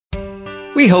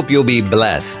We hope you'll be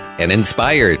blessed and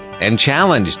inspired and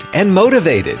challenged and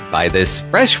motivated by this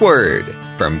fresh word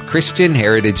from Christian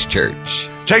Heritage Church.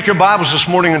 Take your Bibles this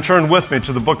morning and turn with me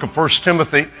to the book of 1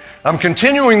 Timothy. I'm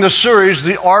continuing the series,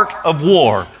 The Art of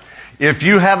War. If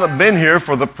you haven't been here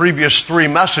for the previous 3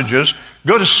 messages,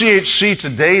 go to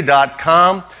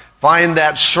chctoday.com, find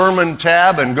that sermon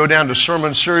tab, and go down to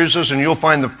sermon series, and you'll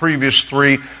find the previous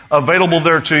 3 available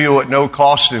there to you at no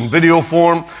cost in video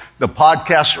form. The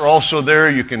podcasts are also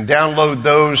there. You can download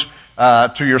those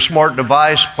to your smart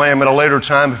device, play them at a later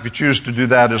time if you choose to do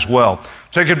that as well.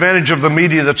 Take advantage of the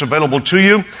media that's available to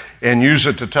you and use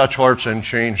it to touch hearts and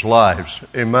change lives.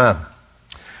 Amen.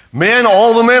 Men,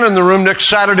 all the men in the room next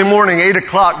Saturday morning, 8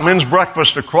 o'clock, men's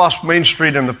breakfast across Main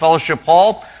Street in the Fellowship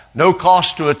Hall. No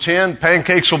cost to attend.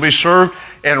 Pancakes will be served.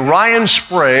 And Ryan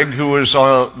Sprague, who is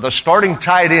the starting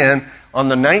tight end on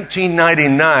the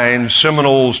 1999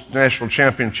 Seminoles National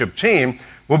Championship team,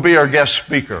 will be our guest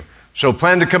speaker. So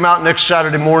plan to come out next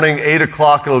Saturday morning, 8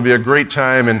 o'clock. It'll be a great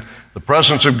time in the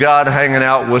presence of God, hanging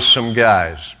out with some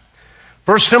guys.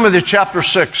 1 Timothy chapter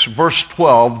 6, verse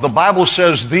 12, the Bible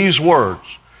says these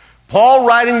words. Paul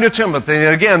writing to Timothy,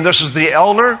 and again, this is the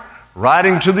elder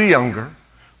writing to the younger,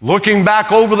 looking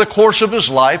back over the course of his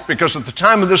life, because at the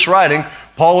time of this writing,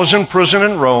 Paul is in prison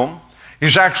in Rome.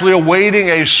 He's actually awaiting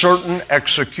a certain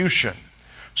execution.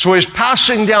 So he's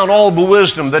passing down all the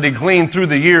wisdom that he gleaned through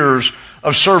the years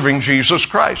of serving Jesus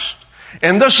Christ.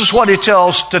 And this is what he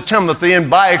tells to Timothy, and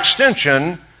by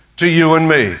extension, to you and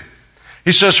me.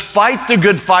 He says, fight the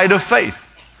good fight of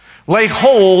faith. Lay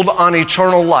hold on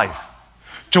eternal life,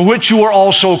 to which you are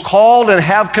also called and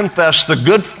have confessed the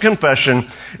good confession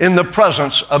in the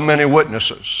presence of many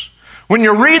witnesses. When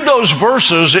you read those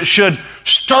verses, it should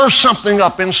stir something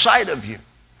up inside of you.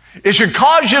 It should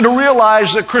cause you to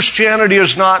realize that Christianity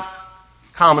is not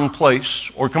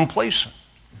commonplace or complacent.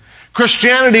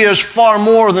 Christianity is far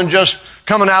more than just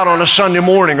coming out on a Sunday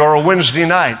morning or a Wednesday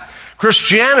night.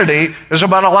 Christianity is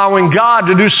about allowing God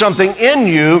to do something in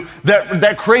you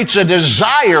that creates a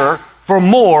desire for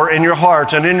more in your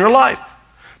heart and in your life.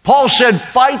 Paul said,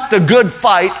 fight the good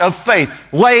fight of faith.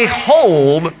 Lay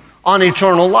hold on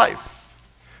eternal life.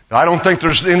 Now, I don't think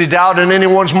there's any doubt in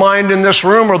anyone's mind in this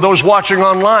room or those watching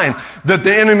online that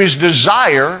the enemy's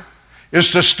desire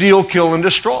is to steal, kill, and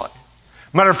destroy.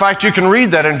 Matter of fact, you can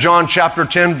read that in John chapter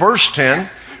 10, verse 10.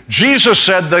 Jesus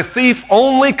said, the thief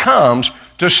only comes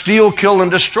to steal, kill,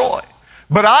 and destroy.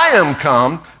 But I am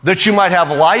come that you might have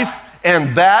life,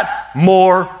 and that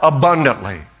more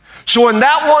abundantly. So in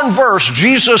that one verse,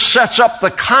 Jesus sets up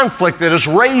the conflict that is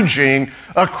raging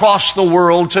across the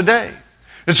world today.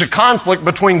 It's a conflict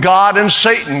between God and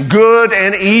Satan, good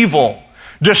and evil,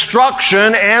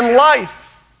 destruction and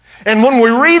life. And when we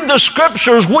read the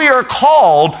Scriptures, we are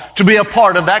called to be a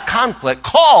part of that conflict,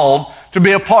 called to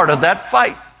be a part of that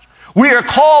fight. We are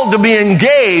called to be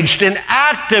engaged in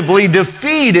actively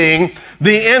defeating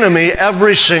the enemy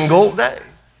every single day.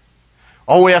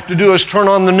 All we have to do is turn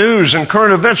on the news, and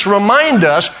current events remind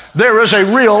us there is a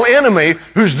real enemy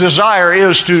whose desire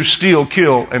is to steal,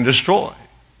 kill, and destroy.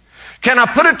 Can I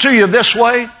put it to you this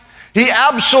way? He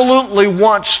absolutely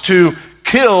wants to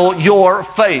kill your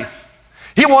faith.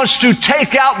 He wants to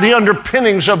take out the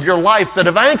underpinnings of your life that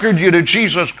have anchored you to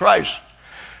Jesus Christ.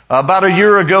 About a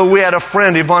year ago, we had a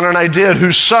friend, Yvonne and I did,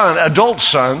 whose adult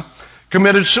son,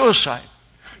 committed suicide.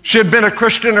 She had been a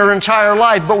Christian her entire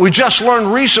life, but we just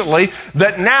learned recently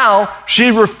that now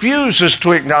she refuses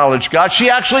to acknowledge God.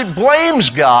 She actually blames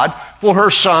God for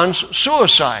her son's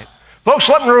suicide. Folks,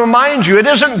 let me remind you, it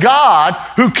isn't God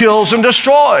who kills and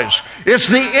destroys. It's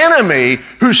the enemy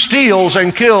who steals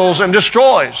and kills and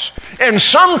destroys. And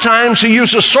sometimes he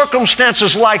uses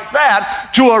circumstances like that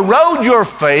to erode your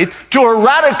faith, to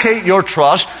eradicate your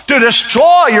trust, to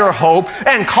destroy your hope,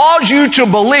 and cause you to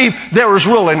believe there is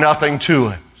really nothing to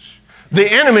it. The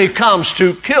enemy comes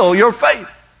to kill your faith.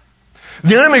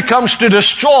 The enemy comes to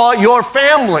destroy your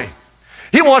family.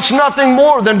 He wants nothing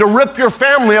more than to rip your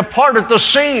family apart at the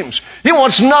seams. He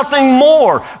wants nothing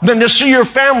more than to see your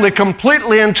family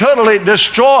completely and totally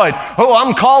destroyed. Oh,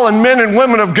 I'm calling men and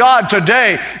women of God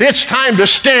today. It's time to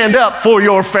stand up for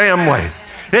your family.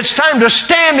 It's time to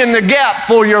stand in the gap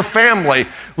for your family.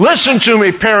 Listen to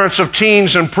me, parents of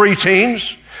teens and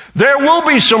preteens. There will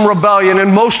be some rebellion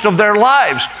in most of their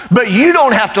lives, but you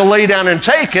don't have to lay down and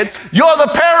take it. You're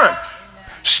the parent.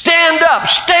 Stand up,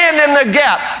 stand in the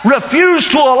gap. Refuse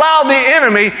to allow the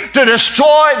enemy to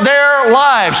destroy their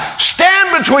lives.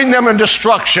 Stand between them and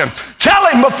destruction. Tell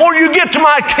him, before you get to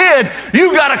my kid,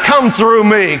 you got to come through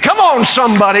me. Come on,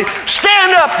 somebody.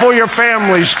 Stand up for your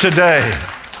families today.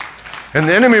 And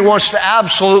the enemy wants to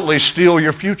absolutely steal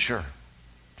your future.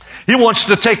 He wants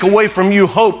to take away from you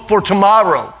hope for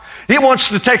tomorrow. He wants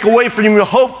to take away from you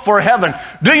hope for heaven.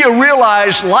 Do you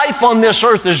realize life on this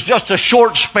earth is just a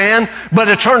short span, but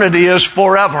eternity is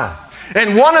forever?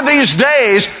 And one of these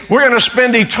days, we're going to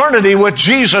spend eternity with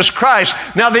Jesus Christ.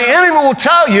 Now, the enemy will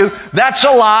tell you that's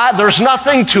a lie. There's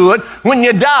nothing to it. When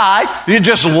you die, you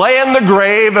just lay in the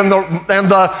grave and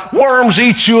the worms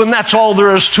eat you, and that's all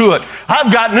there is to it.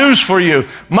 I've got news for you.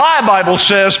 My Bible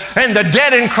says, and the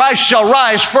dead in Christ shall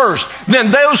rise first.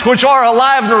 Then those which are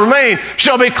alive and remain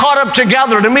shall be caught up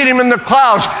together to meet him in the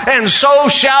clouds. And so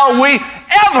shall we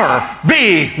ever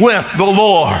be with the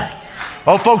Lord.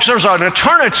 Oh, folks, there's an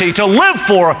eternity to live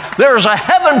for. There's a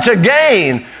heaven to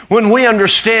gain when we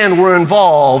understand we're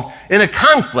involved in a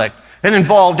conflict and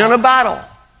involved in a battle.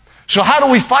 So how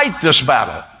do we fight this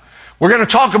battle? We're going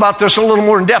to talk about this a little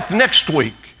more in depth next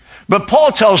week. But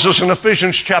Paul tells us in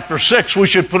Ephesians chapter 6 we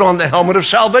should put on the helmet of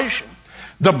salvation,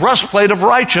 the breastplate of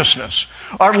righteousness.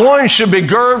 Our loins should be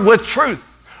girded with truth.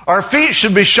 Our feet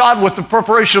should be shod with the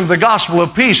preparation of the gospel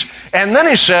of peace. And then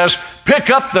he says, pick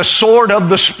up the sword of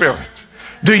the Spirit.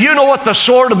 Do you know what the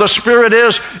sword of the Spirit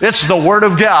is? It's the Word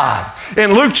of God.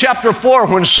 In Luke chapter 4,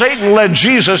 when Satan led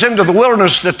Jesus into the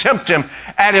wilderness to tempt him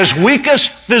at his weakest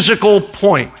physical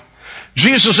point,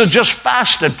 Jesus had just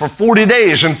fasted for 40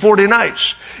 days and 40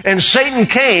 nights. And Satan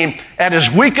came at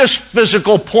his weakest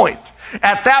physical point.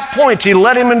 At that point, he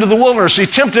led him into the wilderness. He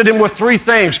tempted him with three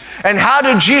things. And how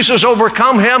did Jesus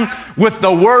overcome him? With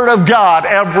the Word of God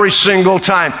every single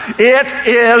time. It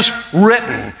is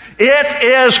written. It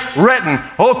is written.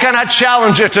 Oh, can I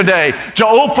challenge you today to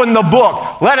open the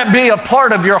book. Let it be a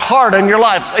part of your heart and your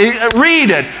life.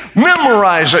 Read it.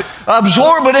 Memorize it.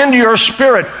 Absorb it into your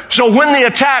spirit. So when the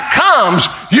attack comes,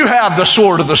 you have the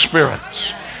sword of the Spirit.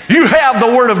 You have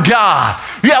the Word of God.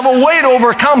 You have a way to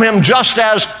overcome him just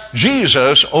as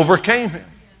Jesus overcame him.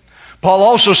 Paul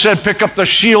also said, pick up the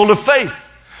shield of faith,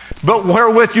 but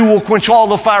wherewith you will quench all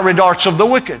the fiery darts of the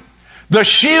wicked. The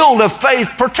shield of faith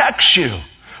protects you.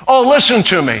 Oh, listen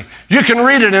to me. You can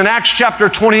read it in Acts chapter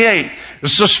 28.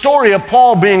 It's the story of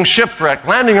Paul being shipwrecked,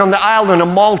 landing on the island of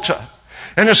Malta.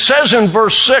 And it says in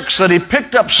verse 6 that he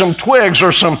picked up some twigs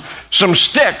or some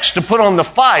sticks to put on the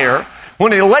fire.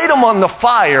 When he laid them on the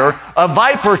fire, a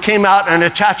viper came out and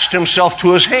attached himself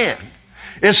to his hand.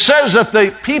 It says that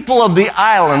the people of the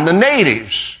island, the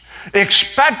natives,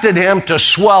 expected him to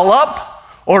swell up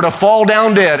or to fall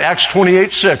down dead. Acts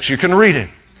 28:6. You can read it.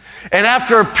 And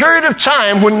after a period of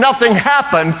time when nothing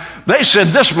happened, they said,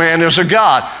 this man is a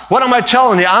god. What am I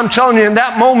telling you? I'm telling you in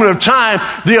that moment of time,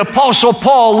 the Apostle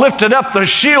Paul lifted up the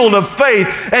shield of faith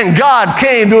and God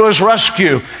came to his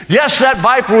rescue. Yes, that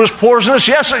viper was poisonous.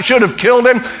 Yes, it should have killed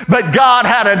him, but God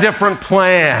had a different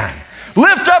plan.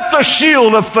 Lift up the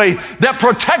shield of faith that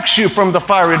protects you from the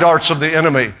fiery darts of the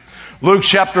enemy. Luke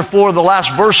chapter 4, the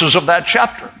last verses of that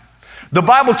chapter. The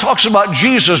Bible talks about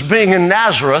Jesus being in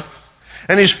Nazareth,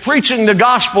 and he's preaching the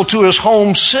gospel to his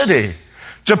home city,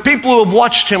 to people who have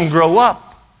watched him grow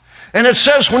up. And it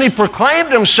says when he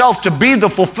proclaimed himself to be the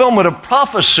fulfillment of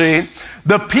prophecy,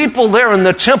 the people there in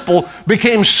the temple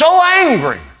became so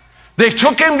angry, they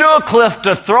took him to a cliff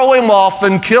to throw him off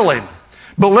and kill him.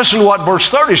 But listen to what verse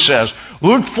 30 says.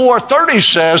 Luke 4:30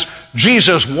 says,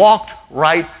 Jesus walked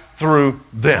right through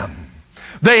them.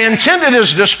 They intended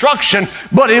his destruction,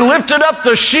 but he lifted up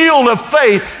the shield of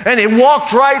faith and he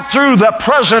walked right through the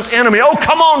present enemy. Oh,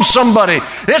 come on, somebody.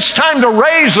 It's time to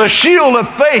raise the shield of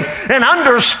faith and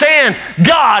understand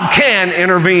God can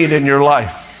intervene in your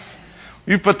life.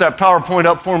 You put that PowerPoint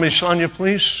up for me, Sonia,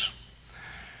 please.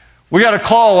 We got a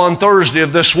call on Thursday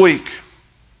of this week.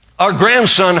 Our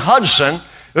grandson, Hudson,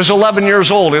 is 11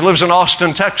 years old. He lives in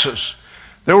Austin, Texas.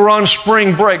 They were on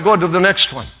spring break. Go to the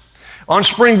next one. On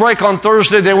spring break on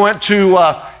Thursday, they went to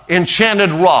Enchanted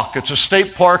Rock. It's a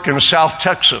state park in South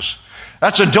Texas.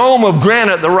 That's a dome of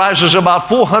granite that rises about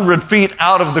 400 feet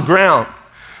out of the ground.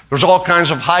 There's all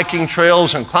kinds of hiking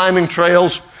trails and climbing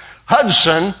trails.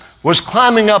 Hudson was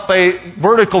climbing up a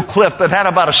vertical cliff that had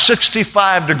about a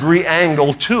 65-degree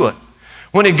angle to it.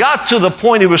 When he got to the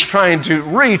point he was trying to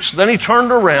reach, then he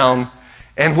turned around,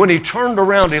 and when he turned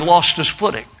around, he lost his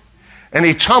footing. And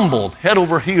he tumbled head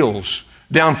over heels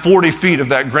down 40 feet of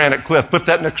that granite cliff. Put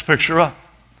that next picture up.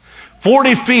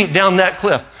 40 feet down that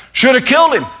cliff. Should have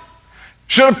killed him.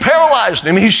 Should have paralyzed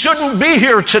him. He shouldn't be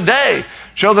here today.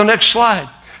 Show the next slide.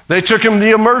 They took him to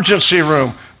the emergency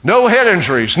room. No head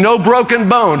injuries, no broken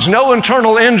bones, no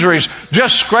internal injuries,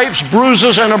 just scrapes,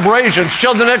 bruises, and abrasions.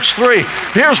 Show the next 3.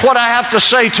 Here's what I have to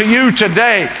say to you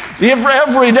today.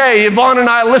 Every day, Yvonne and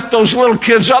I lift those little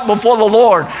kids up before the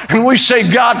Lord, and we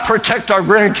say, God, protect our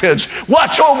grandkids.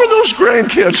 Watch over those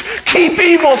grandkids. Keep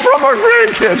evil from our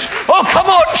grandkids. Oh, come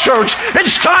on, church.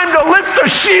 It's time to lift the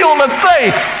shield of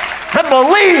faith and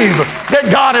believe that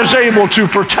God is able to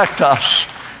protect us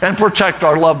and protect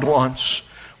our loved ones.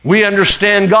 We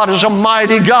understand God is a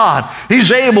mighty God.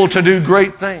 He's able to do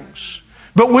great things.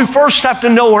 But we first have to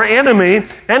know our enemy,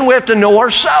 and we have to know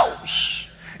ourselves.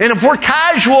 And if we're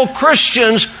casual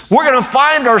Christians, we're going to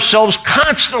find ourselves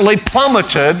constantly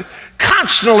plummeted,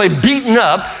 constantly beaten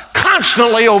up,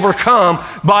 constantly overcome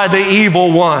by the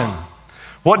evil one.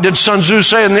 What did Sun Tzu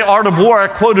say in The Art of War? I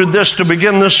quoted this to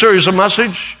begin this series of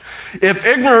message. If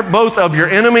ignorant both of your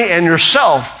enemy and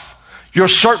yourself, you're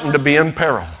certain to be in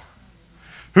peril.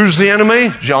 Who's the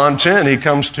enemy? John 10, he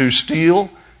comes to steal,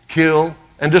 kill,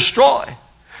 and destroy.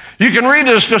 You can read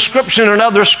his description in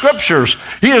other scriptures.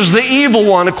 He is the evil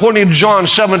one, according to John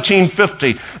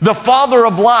 17:50. The father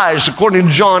of lies, according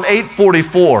to John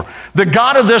 8:44. The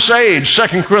God of this age,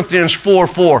 2 Corinthians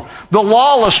 4:4. The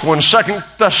lawless one, 2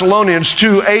 Thessalonians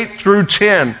 2:8 through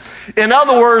 10. In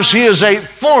other words, he is a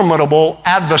formidable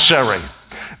adversary.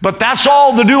 But that's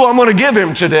all the due I'm going to give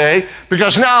him today,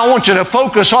 because now I want you to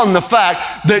focus on the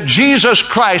fact that Jesus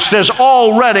Christ has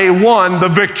already won the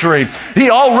victory.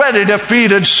 He already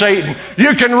defeated Satan.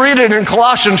 You can read it in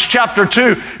Colossians chapter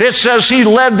 2. It says he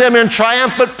led them in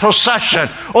triumphant procession.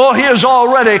 Oh, he has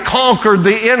already conquered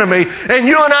the enemy. And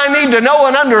you and I need to know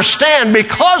and understand,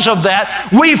 because of that,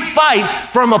 we fight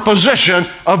from a position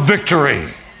of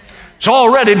victory. It's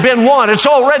already been won. It's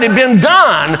already been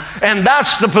done. And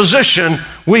that's the position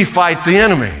we fight the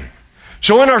enemy.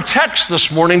 So in our text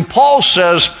this morning, Paul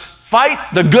says, fight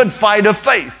the good fight of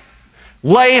faith.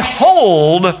 Lay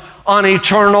hold on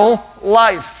eternal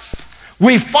life.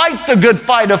 We fight the good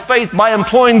fight of faith by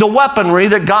employing the weaponry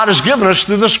that God has given us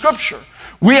through the Scripture.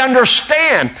 We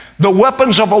understand the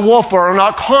weapons of a warfare are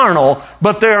not carnal,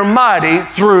 but they are mighty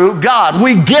through God.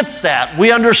 We get that.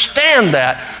 We understand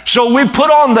that. So we put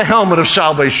on the helmet of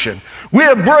salvation. We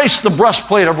embrace the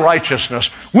breastplate of righteousness.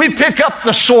 We pick up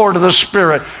the sword of the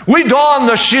Spirit. We don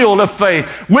the shield of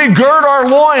faith. We gird our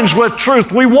loins with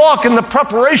truth. We walk in the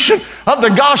preparation of the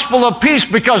gospel of peace,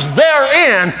 because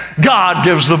therein God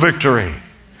gives the victory.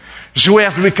 So we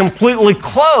have to be completely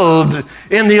clothed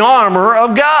in the armor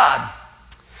of God.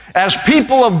 As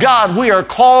people of God, we are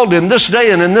called in this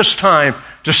day and in this time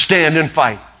to stand and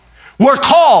fight. We're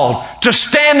called to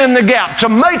stand in the gap, to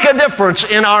make a difference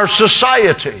in our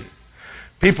society.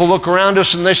 People look around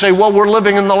us and they say, well, we're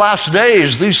living in the last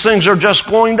days. These things are just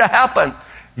going to happen.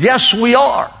 Yes, we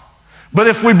are. But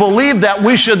if we believe that,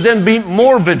 we should then be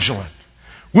more vigilant.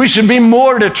 We should be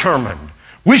more determined.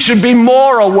 We should be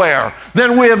more aware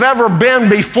than we have ever been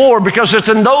before, because it's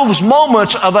in those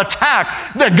moments of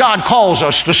attack that God calls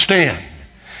us to stand.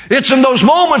 It's in those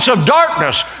moments of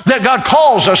darkness that God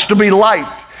calls us to be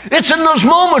light. It's in those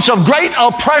moments of great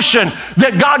oppression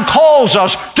that God calls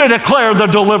us to declare the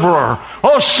deliverer.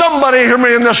 Oh, somebody hear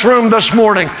me in this room this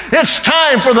morning. It's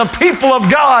time for the people of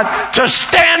God to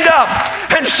stand up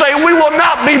and say, we will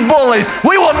not be bullied.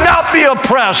 We will not be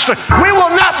oppressed. We will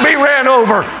not be ran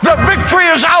over. The victory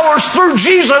is ours through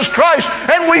Jesus Christ,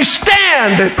 and we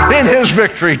stand in His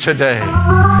victory today.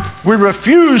 We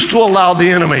refuse to allow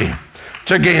the enemy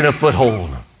to gain a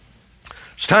foothold.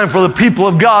 It's time for the people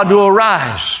of God to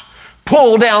arise,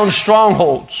 pull down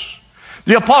strongholds.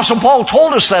 The Apostle Paul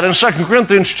told us that in 2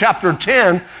 Corinthians chapter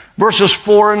 10, verses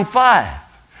 4 and 5.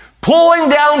 Pulling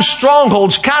down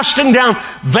strongholds, casting down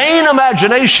vain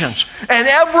imaginations, and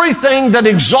everything that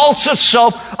exalts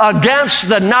itself against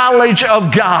the knowledge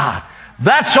of God.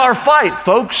 That's our fight,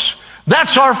 folks.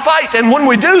 That's our fight. And when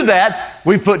we do that,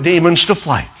 we put demons to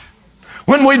flight.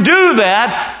 When we do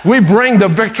that, we bring the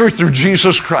victory through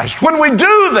Jesus Christ. When we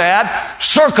do that,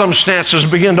 circumstances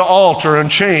begin to alter and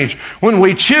change. When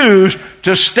we choose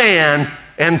to stand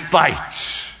and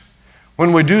fight.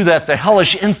 When we do that, the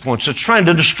hellish influence that's trying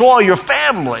to destroy your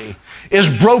family is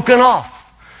broken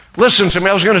off. Listen to me,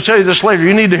 I was going to tell you this later.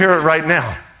 You need to hear it right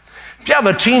now. If you have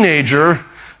a teenager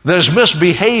that is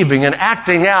misbehaving and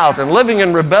acting out and living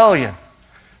in rebellion,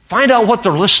 find out what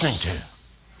they're listening to.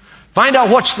 Find out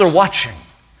what they're watching.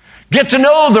 Get to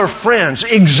know their friends.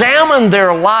 Examine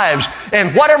their lives.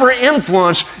 And whatever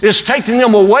influence is taking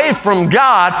them away from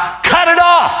God, cut it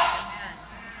off.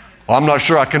 Well, I'm not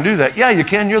sure I can do that. Yeah, you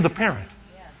can. You're the parent.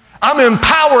 I'm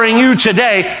empowering you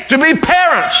today to be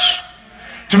parents.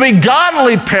 to be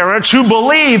godly parents who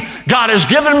believe God has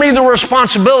given me the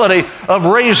responsibility of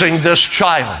raising this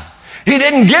child. He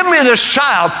didn't give me this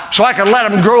child so I could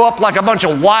let him grow up like a bunch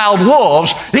of wild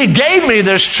wolves. He gave me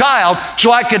this child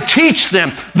so I could teach them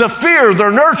the fear,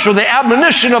 the nurture, the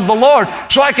admonition of the Lord,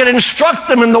 so I could instruct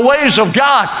them in the ways of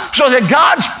God, so that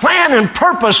God's plan and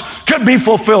purpose could be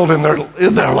fulfilled in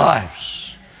their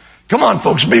lives. Come on,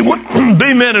 folks, be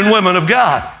men and women of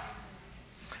God.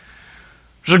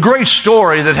 There's a great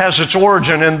story that has its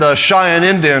origin in the Cheyenne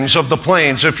Indians of the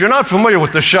plains. If you're not familiar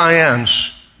with the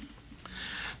Cheyennes,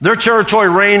 their territory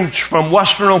ranged from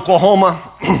western Oklahoma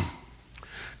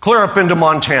clear up into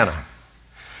Montana.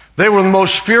 They were the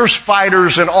most fierce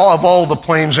fighters of all the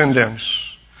Plains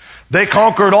Indians. They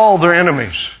conquered all their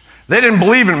enemies. They didn't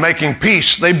believe in making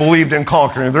peace. They believed in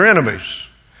conquering their enemies.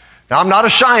 Now, I'm not a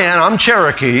Cheyenne. I'm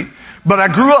Cherokee. But I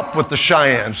grew up with the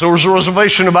Cheyennes. There was a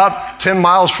reservation about 10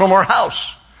 miles from our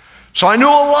house. So I knew a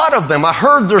lot of them. I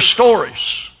heard their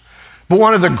stories. But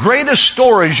one of the greatest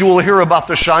stories you will hear about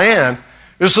the Cheyenne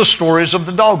is the stories of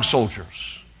the dog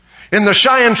soldiers. In the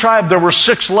Cheyenne tribe, there were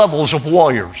 6 levels of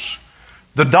warriors.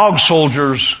 The dog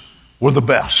soldiers were the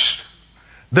best.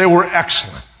 They were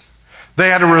excellent. They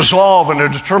had a resolve and a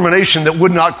determination that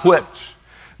would not quit.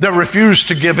 They refused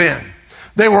to give in.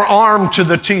 They were armed to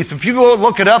the teeth. If you go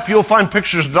look it up, you'll find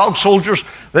pictures of dog soldiers.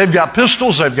 They've got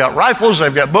pistols, they've got rifles,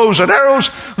 they've got bows and arrows,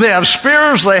 they have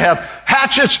spears, they have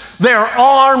hatchets. They are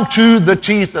armed to the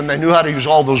teeth, and they knew how to use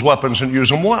all those weapons and use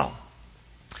them well.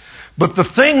 But the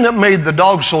thing that made the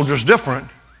dog soldiers different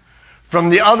from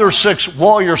the other 6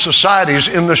 warrior societies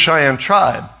in the Cheyenne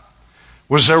tribe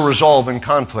was their resolve in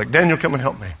conflict. Daniel, come and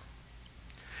help me.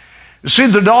 You see,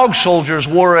 the dog soldiers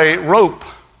wore a rope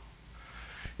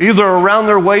either around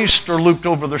their waist or looped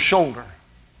over their shoulder.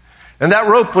 And that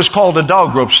rope was called a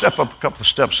dog rope. Step up a couple of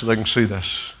steps so they can see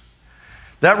this.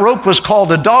 That rope was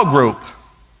called a dog rope.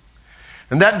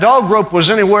 And that dog rope was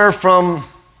anywhere from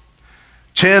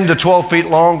 10 to 12 feet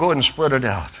long. Go ahead and spread it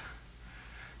out.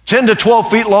 10 to 12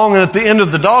 feet long, and at the end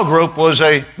of the dog rope was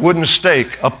a wooden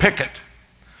stake, a picket.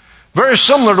 Very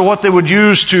similar to what they would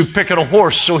use to picket a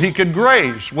horse so he could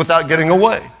graze without getting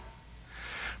away.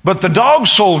 But the dog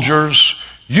soldiers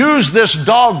used this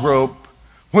dog rope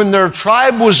when their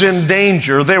tribe was in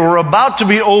danger. They were about to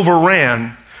be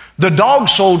overran. The dog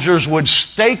soldiers would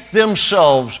stake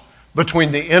themselves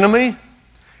between the enemy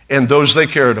and those they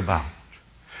cared about.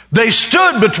 They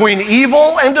stood between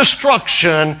evil and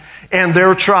destruction and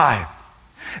their tribe.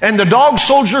 And the dog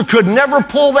soldier could never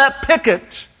pull that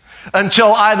picket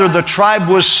until either the tribe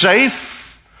was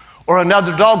safe or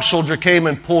another dog soldier came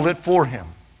and pulled it for him.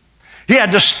 He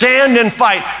had to stand and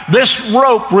fight. This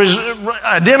rope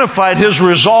identified his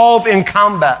resolve in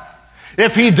combat.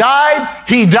 If he died,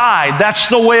 he died. That's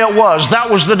the way it was. That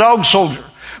was the dog soldier.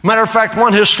 Matter of fact,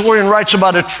 one historian writes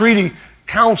about a treaty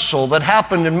council that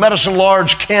happened in Medicine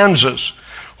Lodge, Kansas,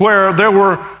 where there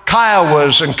were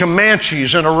Kiowas and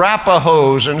Comanches and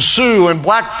Arapahoes and Sioux and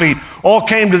Blackfeet all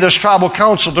came to this tribal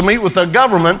council to meet with the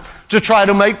government to try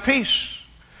to make peace.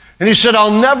 And he said,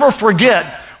 I'll never forget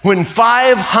when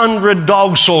 500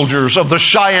 dog soldiers of the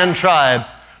Cheyenne tribe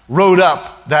rode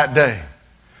up that day.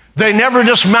 They never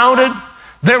dismounted.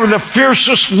 They were the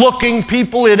fiercest looking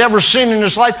people he had ever seen in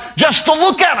his life. Just to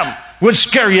look at them would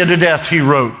scare you to death, he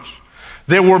wrote.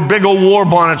 They wore big old war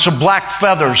bonnets of black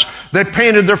feathers. They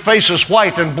painted their faces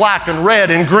white and black and red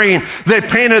and green. They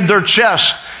painted their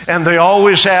chests, and they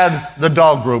always had the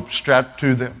dog rope strapped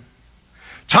to them.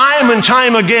 Time and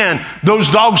time again, those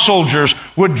dog soldiers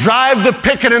would drive the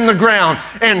picket in the ground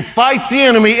and fight the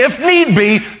enemy, if need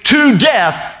be, to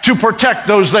death to protect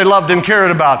those they loved and cared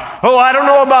about. Oh, I don't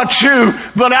know about you,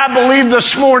 but I believe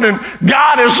this morning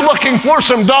God is looking for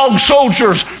some dog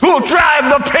soldiers who'll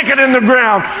drive the picket in the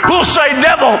ground, who'll say,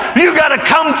 devil, you got to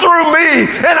come through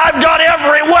me, and I've got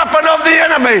every weapon of the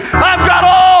enemy. I've got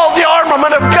all the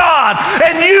armament of God,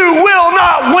 and you will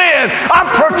not win. I'm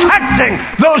protecting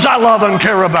those I love and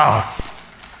care about.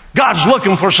 God's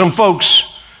looking for some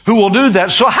folks who will do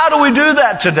that. So how do we do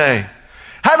that today?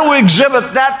 How do we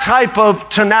exhibit that type of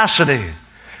tenacity?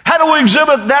 How do we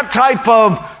exhibit that type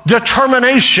of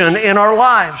determination in our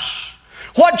lives?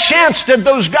 What chance did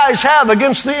those guys have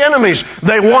against the enemies?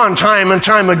 They won time and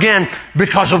time again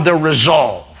because of their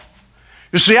resolve.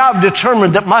 You see, I've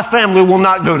determined that my family will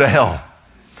not go to hell.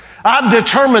 I've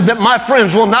determined that my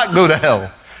friends will not go to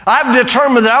hell. I've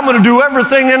determined that I'm going to do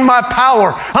everything in my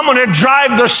power. I'm going to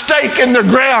drive the stake in the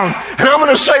ground. And I'm going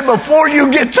to say, before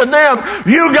you get to them,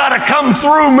 you got to come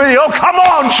through me. Oh, come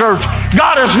on, church.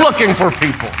 God is looking for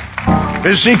people.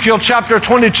 Ezekiel chapter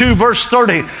 22, verse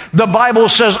 30, the Bible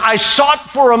says, I sought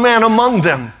for a man among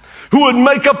them who would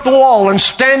make up the wall and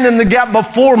stand in the gap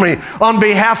before me on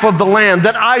behalf of the land,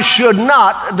 that I should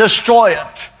not destroy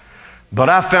it. But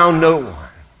I found no one.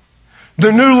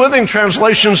 The New Living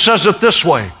Translation says it this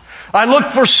way: I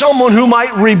looked for someone who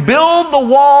might rebuild the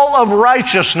wall of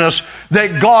righteousness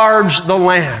that guards the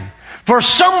land. For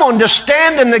someone to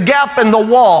stand in the gap in the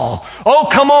wall. Oh,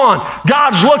 come on.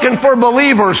 God's looking for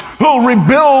believers who will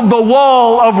rebuild the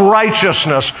wall of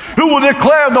righteousness, who will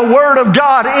declare the Word of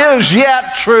God is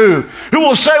yet true, who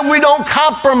will say we don't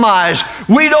compromise,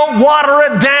 we don't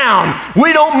water it down,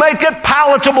 we don't make it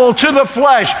palatable to the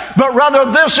flesh, but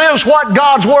rather this is what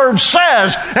God's Word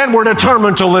says, and we're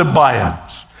determined to live by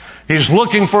it. He's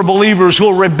looking for believers who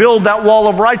will rebuild that wall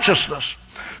of righteousness.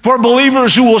 For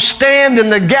believers who will stand in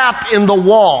the gap in the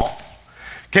wall.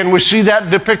 Can we see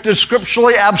that depicted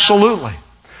scripturally? Absolutely.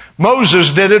 Moses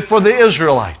did it for the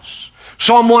Israelites.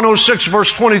 Psalm 106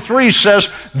 verse 23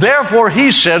 says, therefore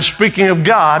he said, speaking of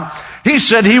God, he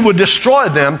said he would destroy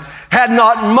them had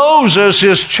not Moses,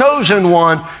 his chosen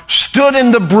one, stood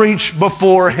in the breach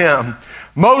before him.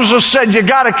 Moses said, you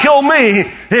got to kill me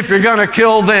if you're going to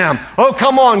kill them. Oh,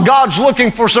 come on. God's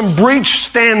looking for some breach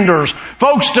standers.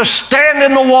 Folks to stand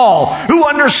in the wall, who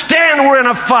understand we're in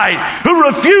a fight, who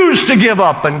refuse to give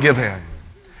up and give in.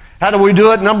 How do we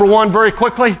do it? Number one, very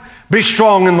quickly, be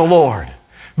strong in the Lord.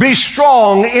 Be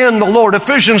strong in the Lord.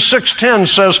 Ephesians 6:10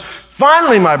 says,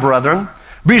 finally, my brethren,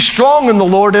 be strong in the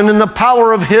Lord and in the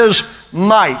power of His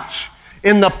might.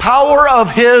 In the power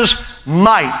of His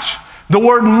might. The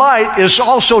word might is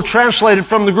also translated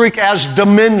from the Greek as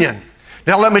dominion.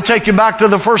 Now let me take you back to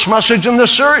the first message in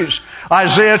this series.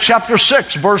 Isaiah chapter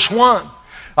 6, verse 1.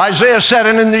 Isaiah said,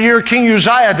 and in the year King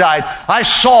Uzziah died, I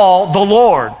saw the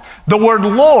Lord. The word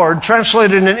Lord,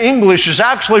 translated in English, is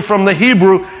actually from the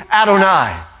Hebrew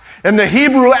Adonai. And the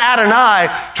Hebrew Adonai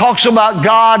talks about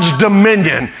God's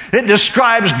dominion. It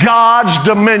describes God's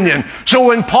dominion. So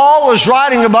when Paul is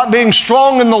writing about being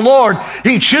strong in the Lord,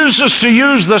 he chooses to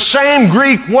use the same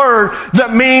Greek word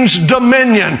that means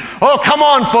dominion. Oh, come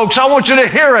on, folks. I want you to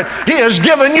hear it. He has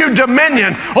given you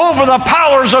dominion over the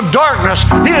powers of darkness.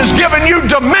 He has given you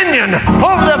dominion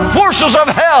over the forces of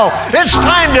hell. It's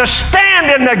time to stand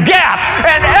in the gap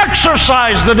and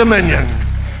exercise the dominion.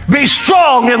 Be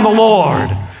strong in the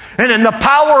Lord. And in the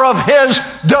power of His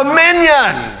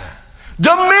dominion.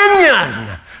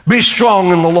 Dominion. Be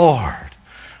strong in the Lord.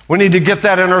 We need to get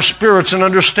that in our spirits and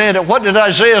understand it. What did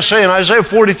Isaiah say in Isaiah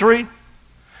 43?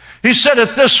 He said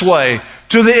it this way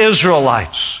to the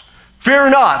Israelites.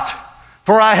 Fear not,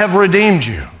 for I have redeemed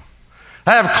you.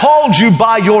 I have called you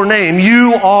by your name.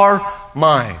 You are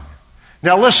mine.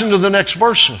 Now listen to the next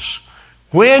verses.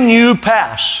 When you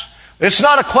pass. It's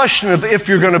not a question of if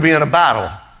you're going to be in a battle.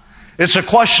 It's a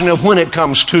question of when it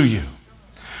comes to you.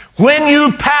 When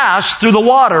you pass through the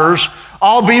waters,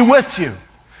 I'll be with you.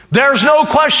 There's no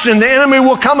question the enemy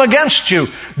will come against you.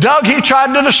 Doug, he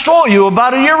tried to destroy you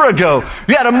about a year ago.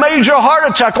 You had a major heart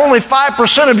attack. Only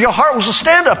 5% of your heart was a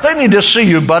stand-up. They need to see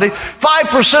you, buddy.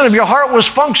 5% of your heart was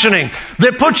functioning.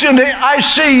 They put you in the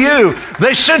ICU.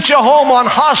 They sent you home on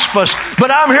hospice.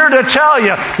 But I'm here to tell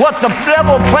you what the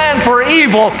devil planned for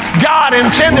evil, God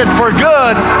intended for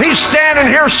good. He's standing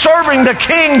here serving the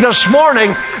King this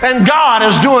morning, and God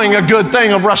is doing a good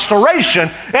thing of restoration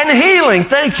and healing.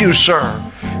 Thank you, sir.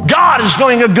 God is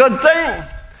doing a good thing.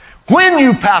 When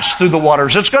you pass through the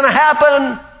waters, it's going to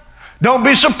happen. Don't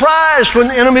be surprised when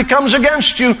the enemy comes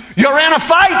against you. You're in a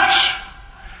fight.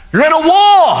 You're in a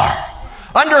war.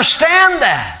 Understand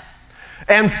that.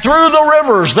 And through the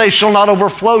rivers, they shall not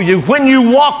overflow you. When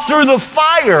you walk through the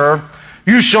fire,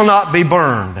 you shall not be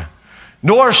burned.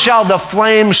 Nor shall the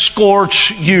flame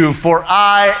scorch you. For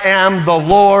I am the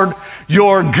Lord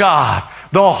your God,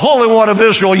 the Holy One of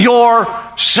Israel, your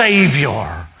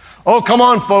Savior. Oh, come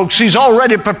on, folks. He's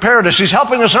already prepared us. He's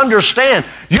helping us understand.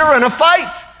 You're in a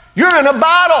fight. You're in a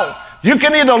battle. You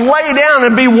can either lay down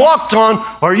and be walked on,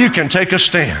 or you can take a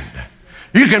stand.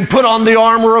 You can put on the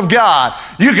armor of God.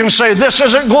 You can say, this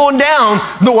isn't going down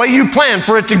the way you planned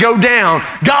for it to go down.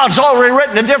 God's already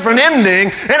written a different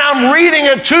ending, and I'm reading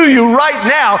it to you right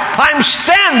now. I'm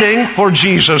standing for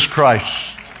Jesus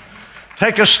Christ.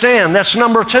 Take a stand. That's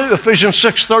number 2, Ephesians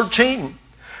 6:13.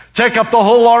 Take up the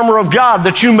whole armor of God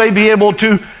that you may be able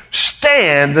to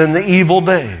stand in the evil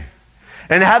day.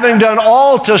 And having done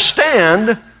all to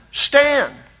stand,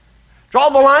 stand. Draw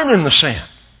the line in the sand.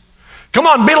 Come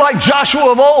on, be like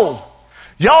Joshua of old.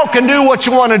 Y'all can do what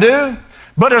you want to do,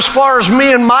 but as far as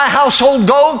me and my household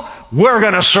go, we're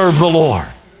going to serve the Lord.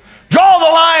 Draw the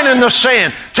line in the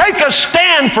sand. Take a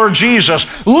stand for Jesus.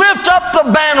 Lift up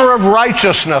the banner of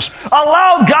righteousness.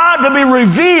 Allow God to be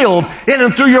revealed in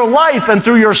and through your life and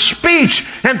through your speech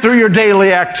and through your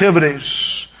daily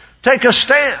activities. Take a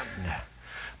stand.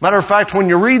 Matter of fact, when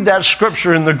you read that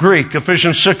scripture in the Greek,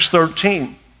 Ephesians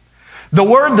 6:13, the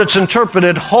word that's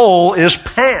interpreted whole is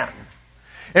pan.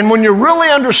 And when you really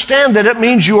understand that, it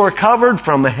means you are covered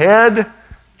from head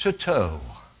to toe.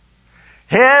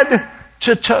 Head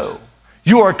to toe.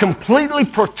 You are completely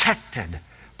protected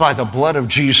by the blood of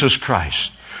Jesus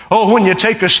Christ. Oh, when you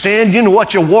take a stand, you know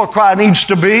what your war cry needs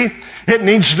to be? It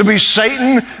needs to be,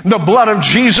 Satan, the blood of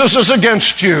Jesus is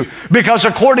against you. Because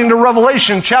according to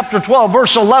Revelation chapter 12,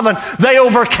 verse 11, they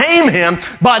overcame him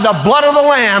by the blood of the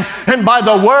Lamb and by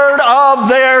the word of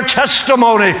their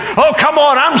testimony. Oh, come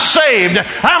on, I'm saved.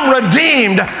 I'm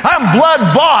redeemed. I'm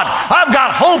blood bought. I've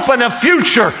got hope and a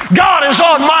future. God is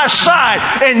on my side.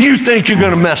 And you think you're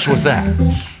going to mess with that.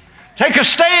 Take a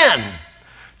stand.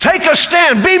 Take a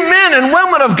stand. Be men and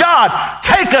women of God.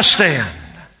 Take a stand.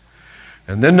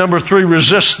 And then number 3,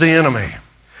 resist the enemy.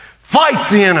 Fight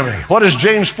the enemy. What does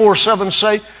James 4:7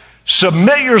 say?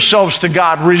 Submit yourselves to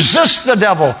God. Resist the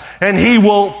devil, and he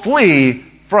will flee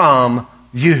from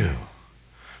you.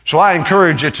 So I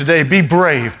encourage you today, be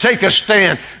brave. Take a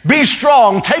stand. Be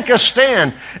strong. Take a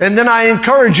stand. And then I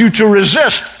encourage you to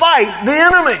resist. Fight the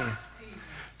enemy.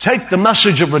 Take the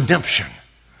message of redemption.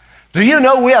 Do you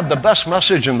know we have the best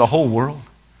message in the whole world?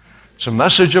 It's a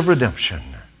message of redemption.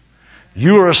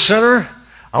 You are a sinner.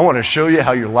 I want to show you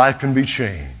how your life can be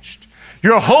changed.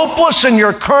 You're hopeless in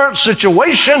your current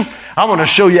situation. I want to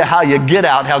show you how you get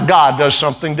out, how God does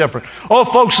something different. Oh,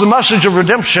 folks, the message of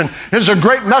redemption is a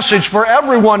great message for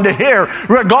everyone to hear,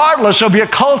 regardless of your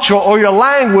culture or your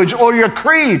language or your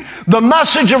creed. The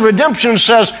message of redemption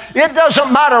says it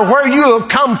doesn't matter where you have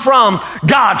come from,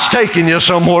 God's taking you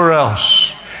somewhere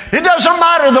else. It doesn't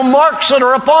matter the marks that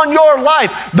are upon your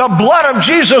life. The blood of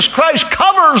Jesus Christ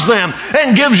covers them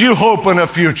and gives you hope and a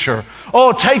future.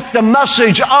 Oh, take the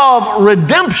message of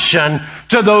redemption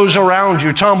to those around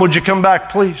you. Tom, would you come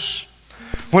back, please?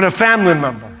 When a family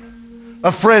member,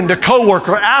 a friend, a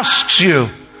coworker asks you,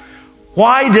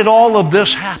 why did all of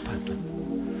this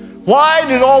happen? Why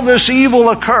did all this evil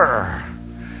occur?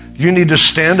 You need to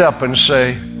stand up and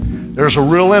say, there's a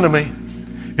real enemy.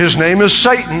 His name is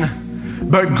Satan.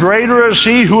 But greater is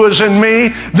he who is in me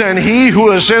than he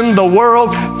who is in the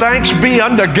world. Thanks be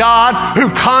unto God who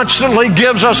constantly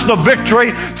gives us the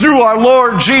victory through our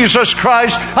Lord Jesus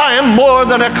Christ. I am more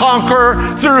than a conqueror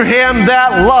through him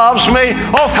that loves me.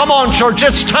 Oh, come on, church.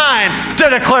 It's time to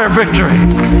declare victory.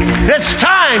 It's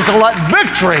time to let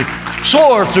victory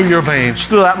soar through your veins,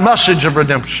 through that message of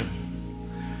redemption.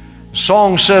 The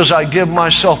song says, I give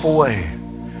myself away.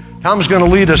 Tom's going to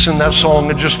lead us in that song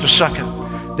in just a second.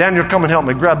 Daniel, come and help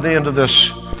me. Grab the end of this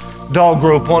dog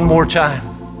rope one more time.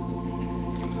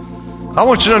 I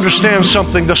want you to understand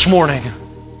something this morning.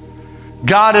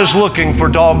 God is looking for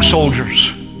dog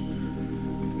soldiers.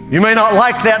 You may not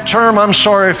like that term. I'm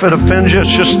sorry if it offends you.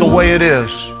 It's just the way it is.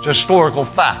 It's a historical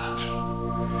fact.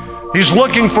 He's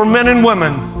looking for men and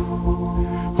women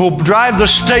who will drive the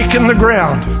stake in the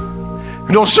ground.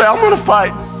 And they'll say, I'm going to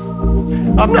fight.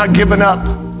 I'm not giving up.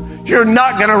 You're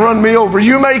not going to run me over.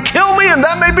 You may kill me, and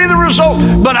that may be the result,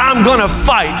 but I'm going to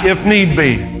fight if need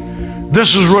be.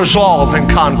 This is resolve in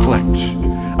conflict.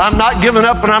 I'm not giving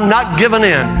up, and I'm not giving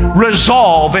in.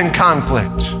 Resolve in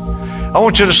conflict. I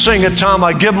want you to sing it, Tom.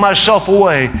 I give myself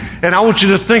away. And I want you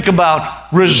to think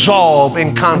about resolve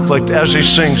in conflict as he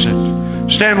sings it.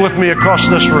 Stand with me across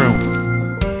this room.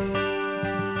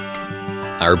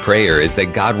 Our prayer is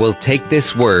that God will take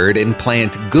this word and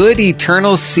plant good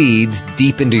eternal seeds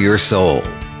deep into your soul.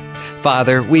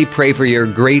 Father, we pray for your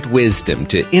great wisdom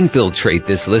to infiltrate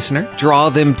this listener, draw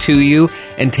them to you,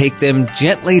 and take them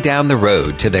gently down the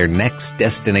road to their next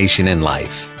destination in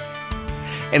life.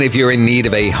 And if you're in need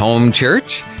of a home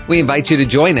church, we invite you to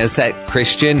join us at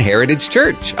Christian Heritage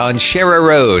Church on Shera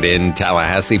Road in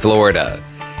Tallahassee, Florida.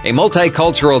 A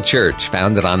multicultural church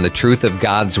founded on the truth of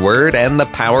God's Word and the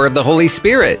power of the Holy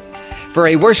Spirit. For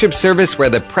a worship service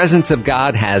where the presence of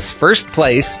God has first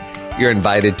place, you're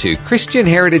invited to Christian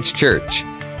Heritage Church.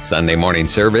 Sunday morning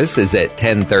service is at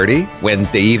 10:30,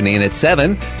 Wednesday evening at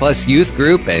 7, plus youth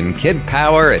group and kid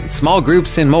power and small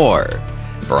groups and more.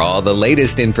 For all the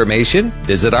latest information,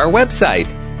 visit our website,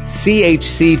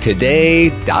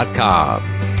 chctoday.com.